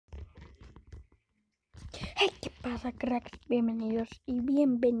Hey, ¿qué pasa, cracks? Bienvenidos y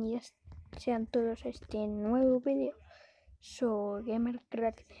bienvenidas sean todos a este nuevo video. Soy Gamer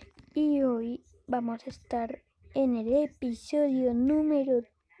Crack y hoy vamos a estar en el episodio número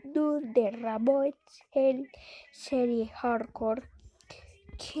 2 de Raboix, el serie hardcore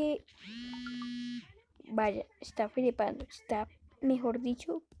que, vaya, está flipando, está mejor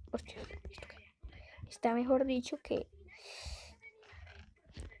dicho, hostia, está mejor dicho que,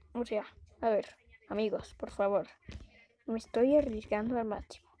 o sea, a ver, amigos, por favor, me estoy arriesgando al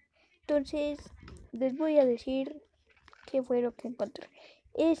máximo. Entonces, les voy a decir qué fue lo que encontré.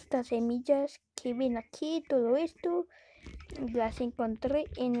 Estas semillas que ven aquí, todo esto, las encontré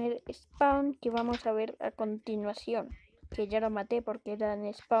en el spawn que vamos a ver a continuación. Que ya lo maté porque eran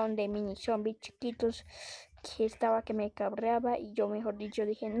spawn de mini zombies chiquitos que estaba que me cabreaba y yo, mejor dicho,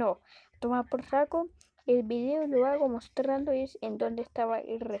 dije no, toma por saco. El video lo hago mostrando es en dónde estaba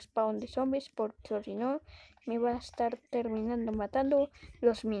el respawn de zombies, porque si no me va a estar terminando matando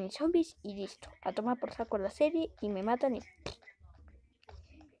los mini zombies y listo. A tomar por saco la serie y me matan y...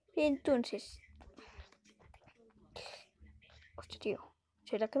 Entonces... Hostia, tío.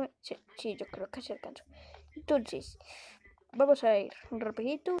 ¿Será que me...? Sí, yo creo que se alcanzó. Entonces, vamos a ir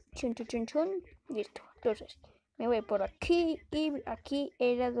rapidito. Chun, chun, chun, chun. Listo. Entonces, me voy por aquí y aquí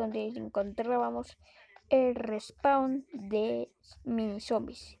era donde encontrábamos el respawn de mini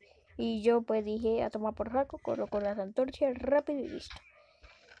zombies. Y yo pues dije a tomar por saco, coloco las antorchas rápido y listo.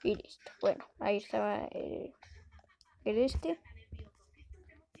 Y listo. Bueno, ahí estaba el este.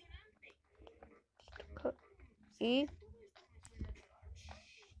 Y...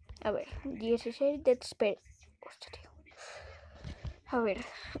 a ver, 16 Dead Space. Hostia, tío. A ver,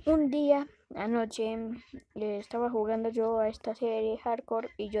 un día, anoche, estaba jugando yo a esta serie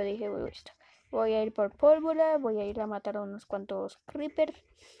hardcore y yo dije, voy a ir por pólvora, voy a ir a matar a unos cuantos creepers.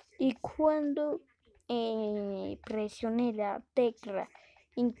 Y cuando presioné la tecla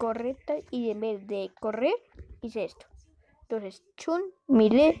incorrecta y en vez de correr, hice esto. Entonces, chun,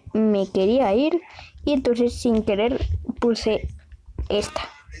 miré, me quería ir y entonces sin querer puse esta.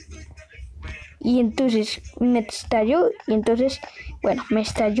 Y entonces me estalló y entonces, bueno, me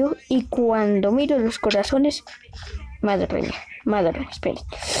estalló y cuando miro los corazones, madre mía, esperen,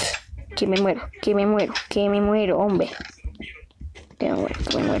 que me muero, hombre, que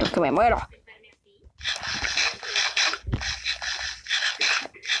me muero.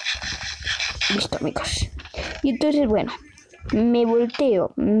 Listo, amigos. Y entonces, bueno, me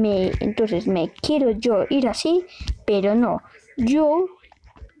volteo, entonces me quiero yo ir así, pero no, yo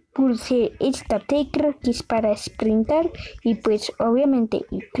pulsé esta tecla que es para sprintar y pues obviamente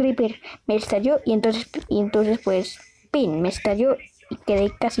el creeper me estalló y entonces pues pin me estalló y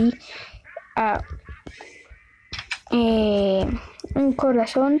quedé casi a un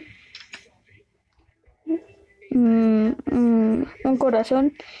corazón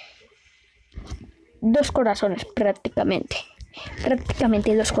dos corazones prácticamente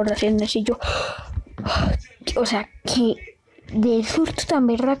dos corazones y yo, o sea que del susto tan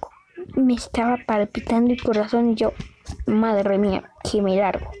berraco me estaba palpitando el corazón y yo, madre mía, que me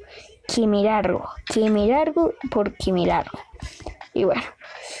largo, porque me largo. Y bueno,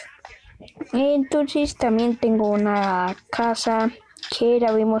 entonces también tengo una casa que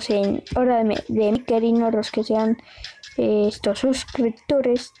la vimos en hora de mi querido, los que sean estos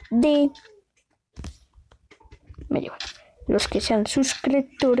suscriptores de... los que sean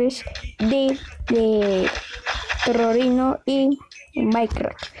suscriptores de Terrorino y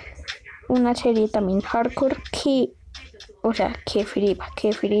Minecraft, una serie también hardcore que, o sea, que flipa.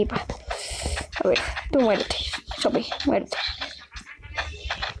 A ver, tú muerte, zombie, muerte.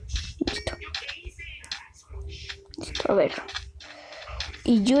 Listo, a ver.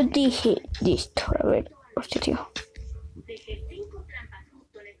 Y yo dije, listo, a ver, hostia, tío.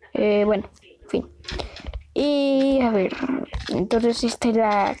 Bueno, en fin. Y a ver, entonces esta es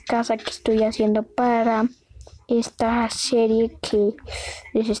la casa que estoy haciendo para esta serie que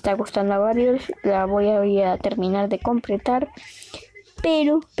les está gustando a varios. La voy a terminar de completar,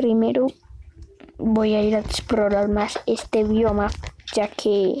 pero primero voy a ir a explorar más este bioma, ya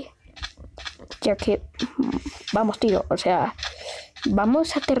que vamos, tío, o sea,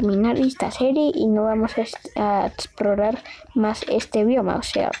 vamos a terminar esta serie y no vamos a explorar más este bioma, o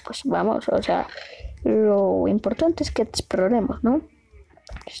sea, pues vamos, o sea, lo importante es que exploremos, ¿no?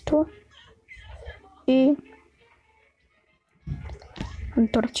 Esto y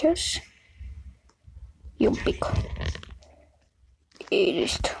antorchas y un pico y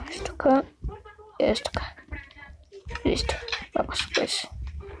listo, esto acá, listo, vamos pues,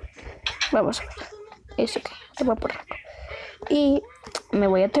 vamos a ver, eso que toma por rato y me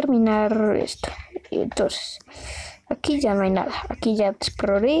voy a terminar esto, Entonces, aquí ya no hay nada. Aquí ya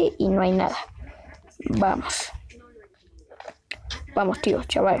exploré y no hay nada. Vamos. Vamos, tío,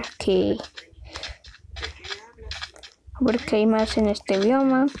 chaval, que... A ver qué hay más en este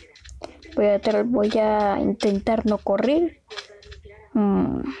bioma. Voy a intentar no correr.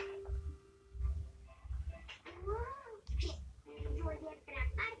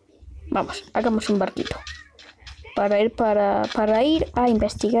 Vamos, hagamos un barquito. Para ir a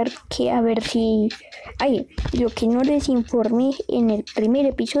investigar que a ver si... Ay, lo que no les informé en el primer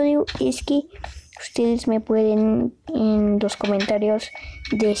episodio es que ustedes me pueden en los comentarios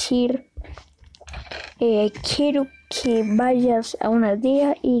decir quiero que vayas a una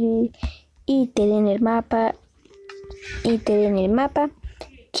aldea y te den el mapa que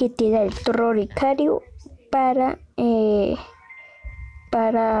te da el Troricario para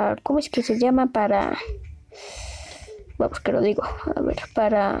 ¿cómo es que se llama? Vamos, que lo digo, a ver,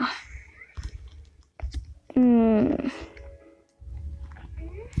 para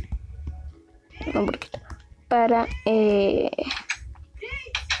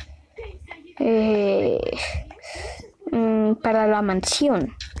la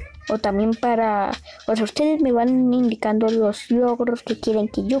mansión, o también o sea, ustedes me van indicando los logros que quieren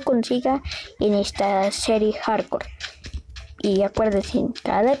que yo consiga en esta serie hardcore. Y acuérdense, en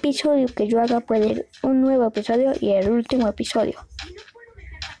cada episodio que yo haga puede ir un nuevo episodio y el último episodio.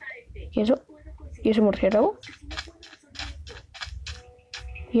 ¿Y eso? ¿Y ese murciélago?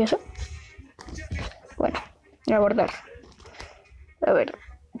 ¿Y eso? Bueno, abordar. A ver.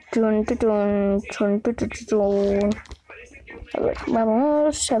 A ver,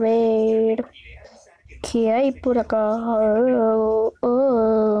 vamos a ver qué hay por acá. A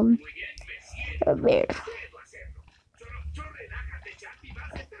ver.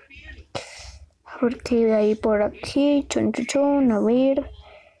 A ver qué hay por aquí. A ver.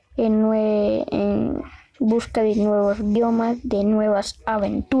 En busca de nuevos biomas, de nuevas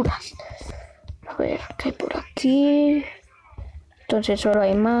aventuras. A ver qué hay por aquí. Entonces solo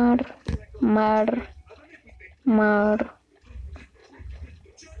hay mar.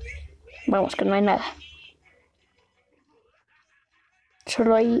 Vamos, que no hay nada.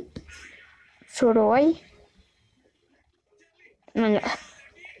 Solo hay. No hay nada.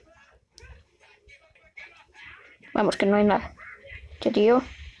 Vamos, que no hay nada. ¿Qué tío?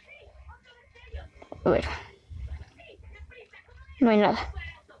 A ver. No hay nada.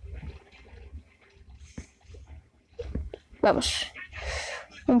 Vamos.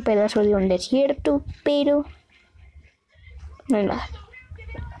 Un pedazo de un desierto, pero no hay nada.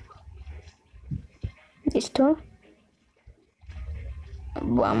 ¿Listo?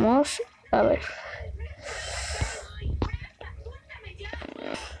 Vamos a ver.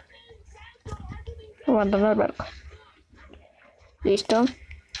 Abandonar el barco. Listo.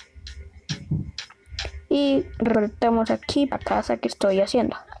 Y retamos aquí la casa que estoy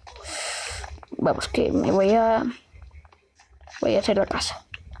haciendo. Vamos, que me voy a hacer la casa.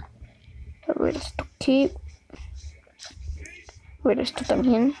 A ver esto aquí. A ver esto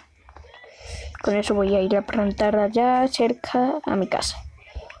también. Con eso voy a ir a plantar allá cerca a mi casa.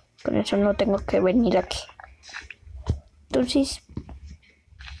 Con eso no tengo que venir aquí. Entonces,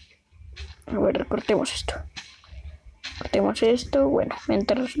 a ver, recortemos esto. Cortemos esto. Bueno,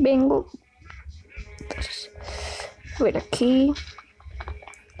 mientras vengo. Entonces, a ver aquí.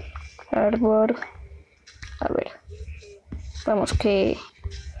 Árbol. A ver. Vamos que...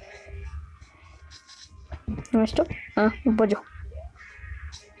 ¿No esto? Ah, un pollo.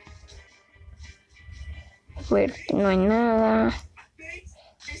 A ver, no hay nada.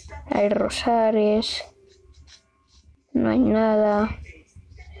 Hay rosales. No hay nada.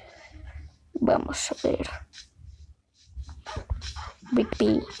 Vamos a ver.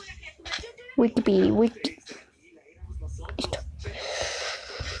 Wiki. Listo.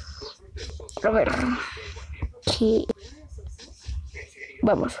 A ver. ¿Qué?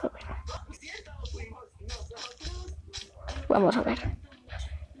 Vamos a ver.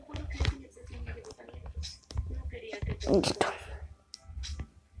 Listo.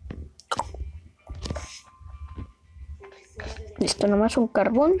 Listo, nomás un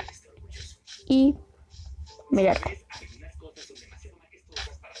carbón y mirar.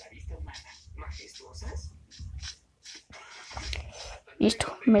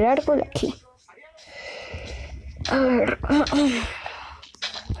 Listo, me largo de aquí. A ver.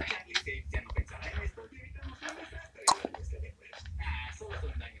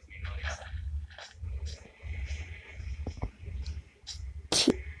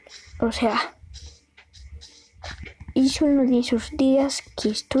 O sea, es uno de esos días que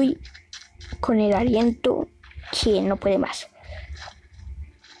estoy con el aliento que no puede más.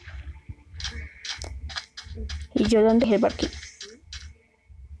 ¿Y yo dónde dejé el barquito?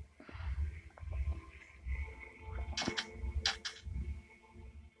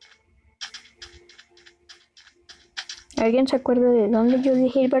 ¿Alguien se acuerda de dónde yo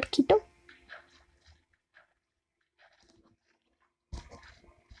dejé el barquito?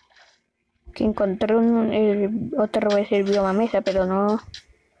 Que encontré otra vez el bioma mesa, pero no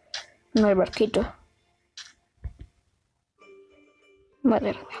el barquito.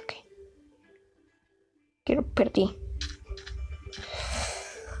 Madre mía, ok. Perdí.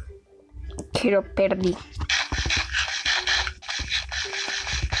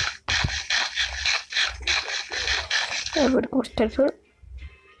 A ver cómo está el sol.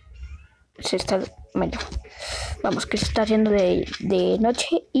 Se está... Bueno, vamos, que se está haciendo de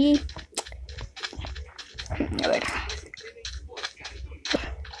noche y... A ver.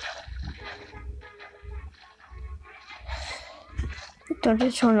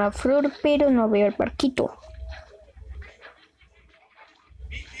 Entonces son la flor, pero no veo el barquito.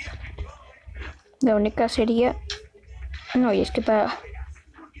 La única sería... No, y es que para...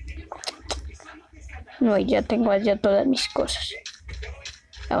 No, ya tengo allá todas mis cosas.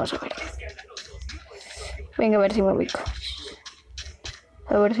 Vamos a ver. Venga, a ver si me ubico.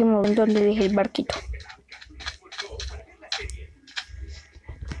 A ver si me ubico donde dejé el barquito.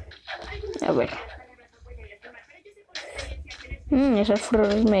 A ver. Esas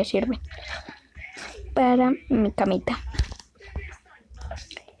flores me sirven para mi camita.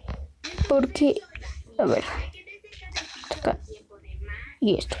 Porque, a ver, acá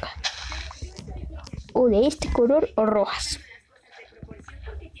y esto acá. O de este color o rojas.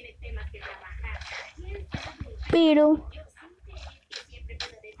 Pero,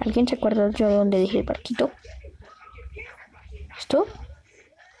 ¿alguien se acuerda yo de dónde dejé el barquito? ¿Esto?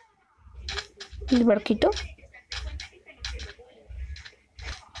 ¿El barquito?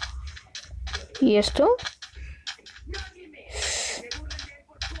 ¿Y esto?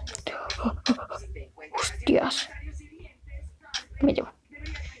 Hostias. Me llevo.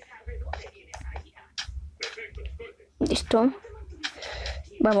 Listo.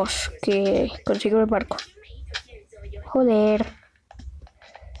 Vamos, que consigo el barco. Joder.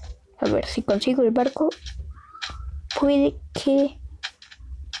 A ver, si consigo el barco, puede que...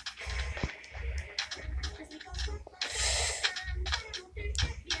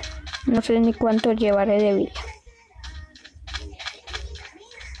 No sé ni cuánto llevaré de vida.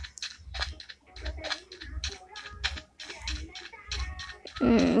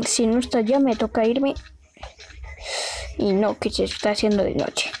 Si no está ya, me toca irme. Y no, que se está haciendo de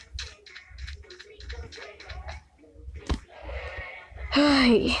noche.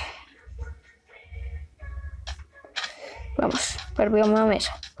 Ay. Vamos, perdí una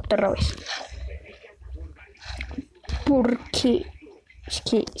mesa. Otra vez. Porque... Es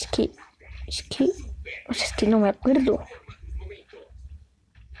que... O sea, es que no me acuerdo.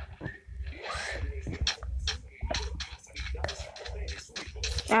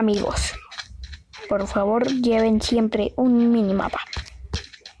 Amigos, por favor, lleven siempre un minimapa.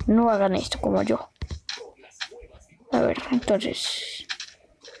 No hagan esto como yo. A ver, entonces...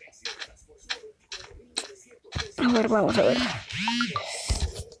 A ver, vamos a ver.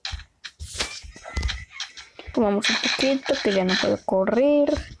 Comamos un poquito, que ya no puedo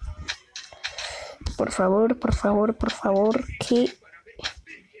correr. Por favor, que...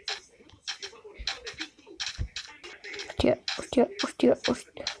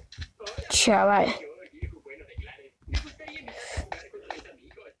 Hostia. Chaval.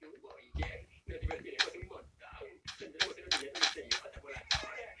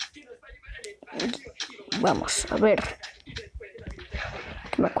 Vamos, a ver.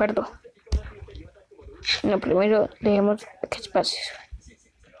 Me acuerdo. No, primero dejemos que espacios.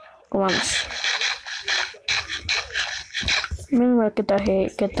 Comamos. Menos mal que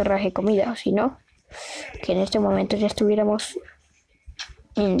traje comida, o si no, que en este momento ya estuviéramos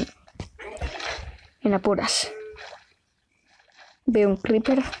en apuras. Veo un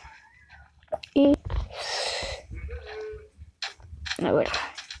creeper y a ver,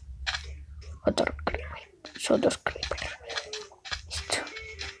 otro creeper. Son dos creepers. Listo.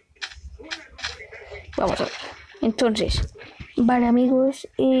 Vamos a ver. Entonces, vale, amigos,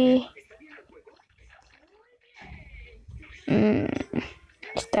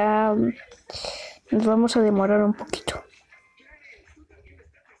 nos vamos a demorar un poquito.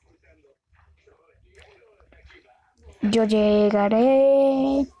 Yo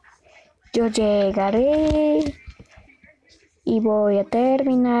llegaré y voy a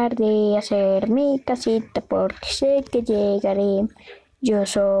terminar de hacer mi casita porque sé que llegaré. Yo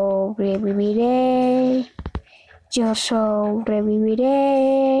sobreviviré.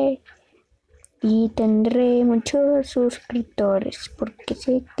 y tendré muchos suscriptores porque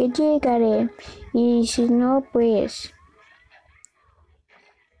sé que llegaré, y si no, pues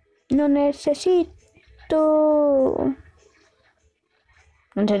no necesito,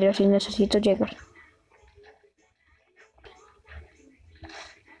 en serio, si necesito llegar.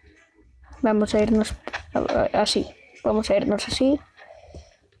 Vamos a irnos así, vamos a irnos así,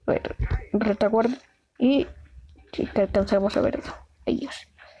 a ver, retaguardia, y si que alcanzamos a verlo. Ellos.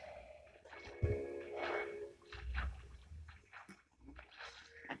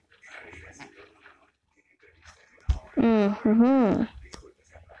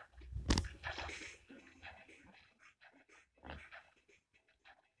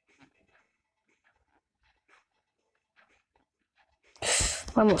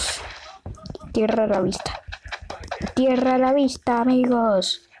 Vamos, tierra a la vista. Tierra a la vista,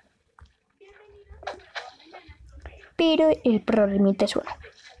 amigos. Pero el problemita es uno.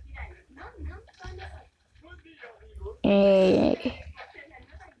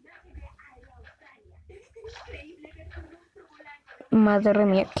 Madre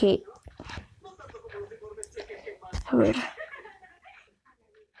mía, que... A ver.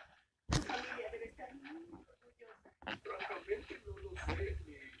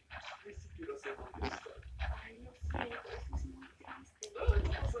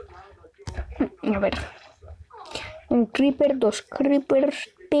 A ver. Un creeper, dos creepers,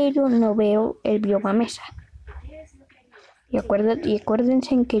 pero no veo el bioma mesa. Y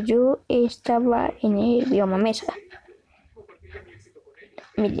acuérdense en que yo estaba en el bioma mesa.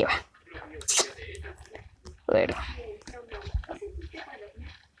 Me lleva. A ver.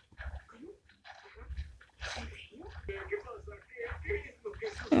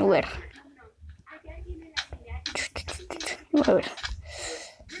 A ver. A ver.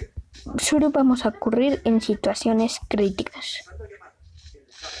 Solo vamos a ocurrir en situaciones críticas.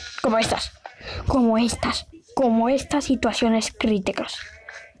 Como estas situaciones críticas.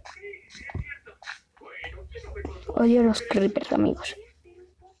 Odio los creepers, amigos.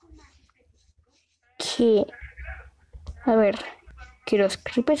 A ver, que los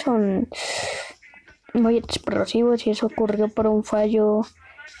creepers son muy explosivos, y eso ocurrió por un fallo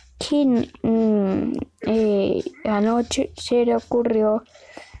que anoche se le ocurrió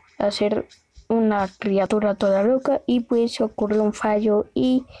hacer una criatura toda loca, y pues ocurrió un fallo,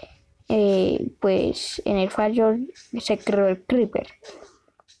 y pues en el fallo se creó el creeper.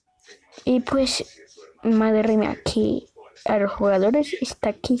 Y pues madre mía, que a los jugadores está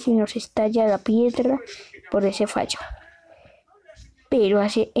aquí si nos estalla la piedra por ese fallo, pero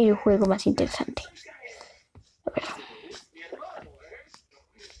hace el juego más interesante.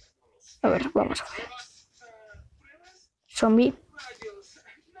 A ver, vamos a ver. Zombie.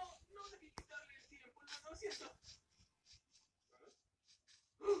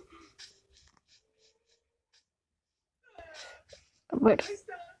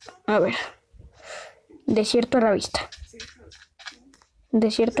 A ver. Desierto a la vista.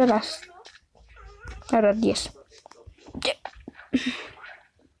 Desierto a las 10.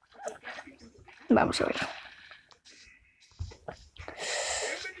 Vamos a ver.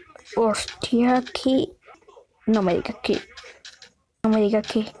 Hostia, que... No me diga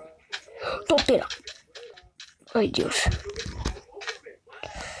que... ¡Totera! ¡Ay, Dios!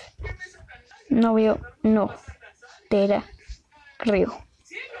 No veo... No. Tera. Creo.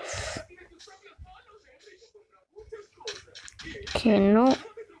 Que no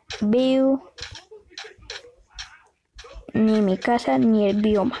veo ni mi casa ni el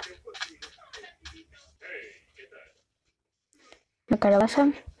bioma. La calabaza,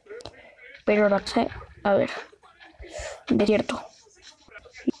 pero la sé. A ver, desierto.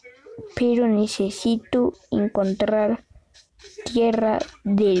 Pero necesito encontrar tierra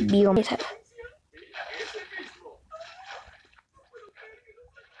del bioma.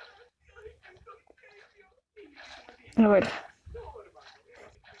 A ver.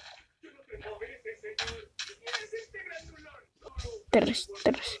 Terres.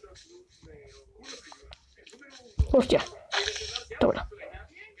 Hostia. Toma.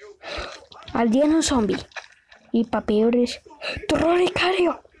 Aldeano zombie. Y pa' peores.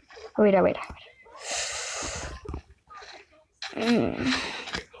 ¡Torroricario! A ver. A ver.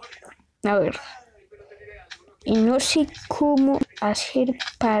 Y no sé cómo hacer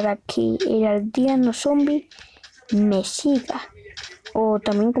para que el aldeano zombie me siga. O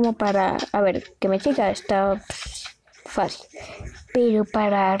también como para... A ver, que me siga está fácil. Pero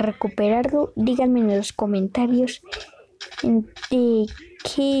para recuperarlo, díganme en los comentarios de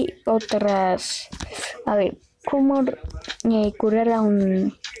qué otras... A ver, cómo curar a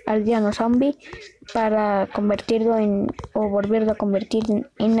un aldeano zombie para convertirlo en... o volverlo a convertir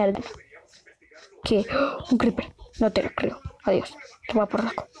en aldeano. ¿Qué? Un creeper. No te lo creo. Adiós. Toma por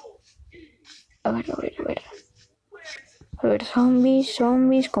loco. A ver. A ver,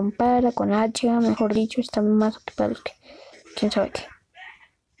 zombies, compara con hacha, mejor dicho, están más ocupados que quién sabe qué.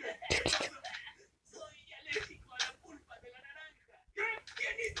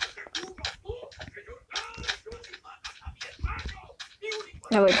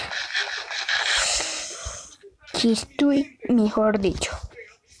 A ver. Aquí estoy, mejor dicho.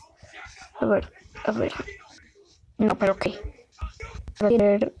 A ver. No, pero qué. Voy a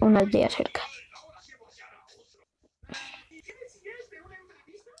tener una aldea cerca.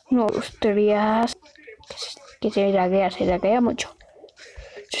 No gustaría que se laguea mucho.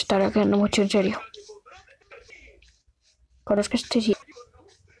 Se está lagueando mucho, en serio.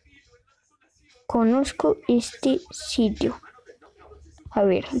 Conozco este sitio. A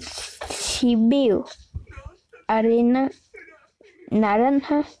ver, si veo arena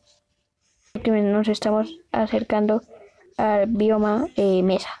naranja, porque nos estamos acercando al bioma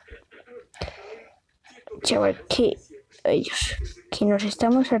mesa. Chaval, que nos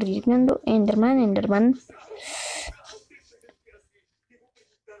estamos arriesgando. Enderman.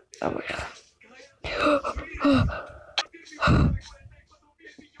 A ver.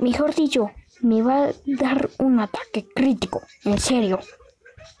 Mejor dicho, me va a dar un ataque crítico. En serio.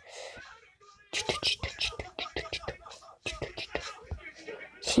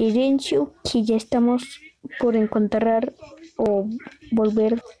 Silencio, que ya estamos por encontrar o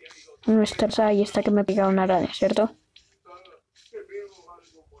volver a nuestra sala. Y está que me ha pegado una araña, ¿cierto?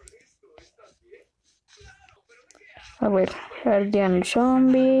 A ver, guardián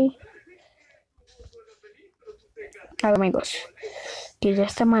zombie. A ver, amigos, que ya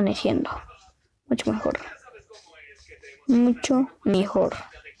está amaneciendo. Mucho mejor.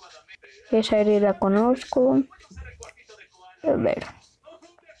 Esa herida conozco. A ver.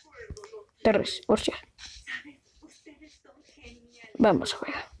 Torres, hostia. Vamos a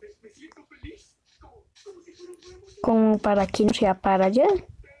ver. Como para que no sea para allá,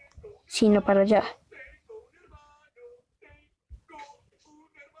 sino para allá.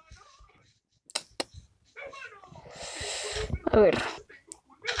 A ver.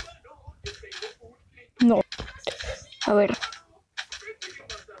 No. A ver.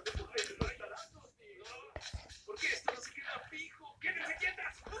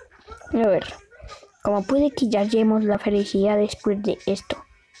 A ver. ¿Cómo puede que ya hallemos la felicidad después de esto?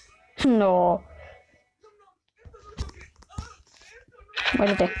 No.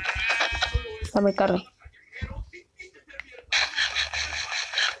 Muérete. Dame carne.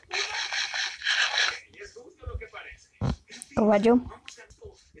 Caballo.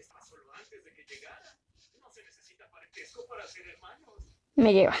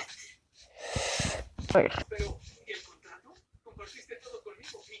 Me lleva. A ver.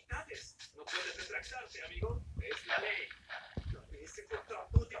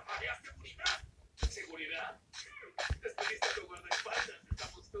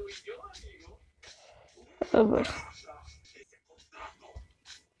 A ver.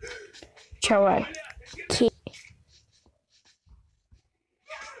 Chaval. Que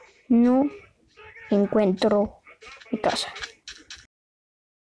no encuentro mi casa.